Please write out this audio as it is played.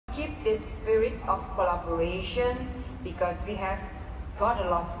this spirit of collaboration, because we have got a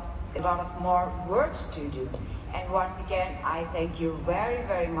lot of more works to do. And once again, I thank you very,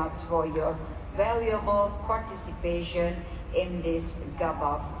 very much for your valuable participation in this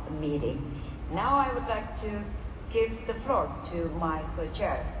GBF meeting. Now I would like to give the floor to my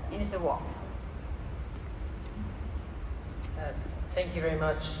co-chair, Minister Wong. Thank you very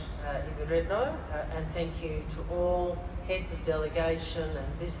much, Retno, and thank you to all heads of delegation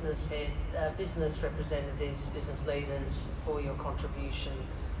and business representatives, business leaders for your contribution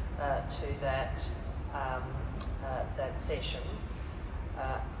to that session.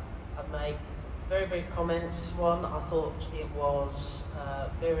 I've made very brief comments. One, I thought it was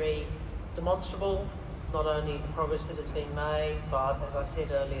very demonstrable, not only the progress that has been made, but as I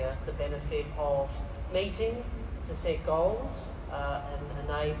said earlier, the benefit of meeting to set goals and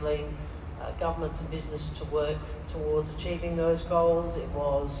enabling governments and business to work towards achieving those goals. It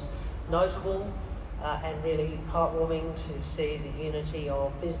was notable and really heartwarming to see the unity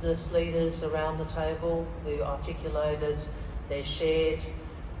of business leaders around the table who articulated their shared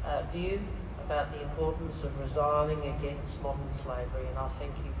view about the importance of resigning against modern slavery, and I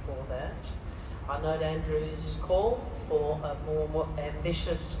thank you for that. I note Andrew's call for more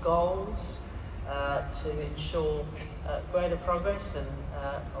ambitious goals to ensure greater progress, and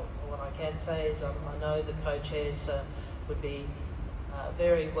what I can say is I know the co-chairs would be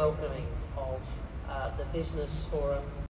very welcoming of the business forum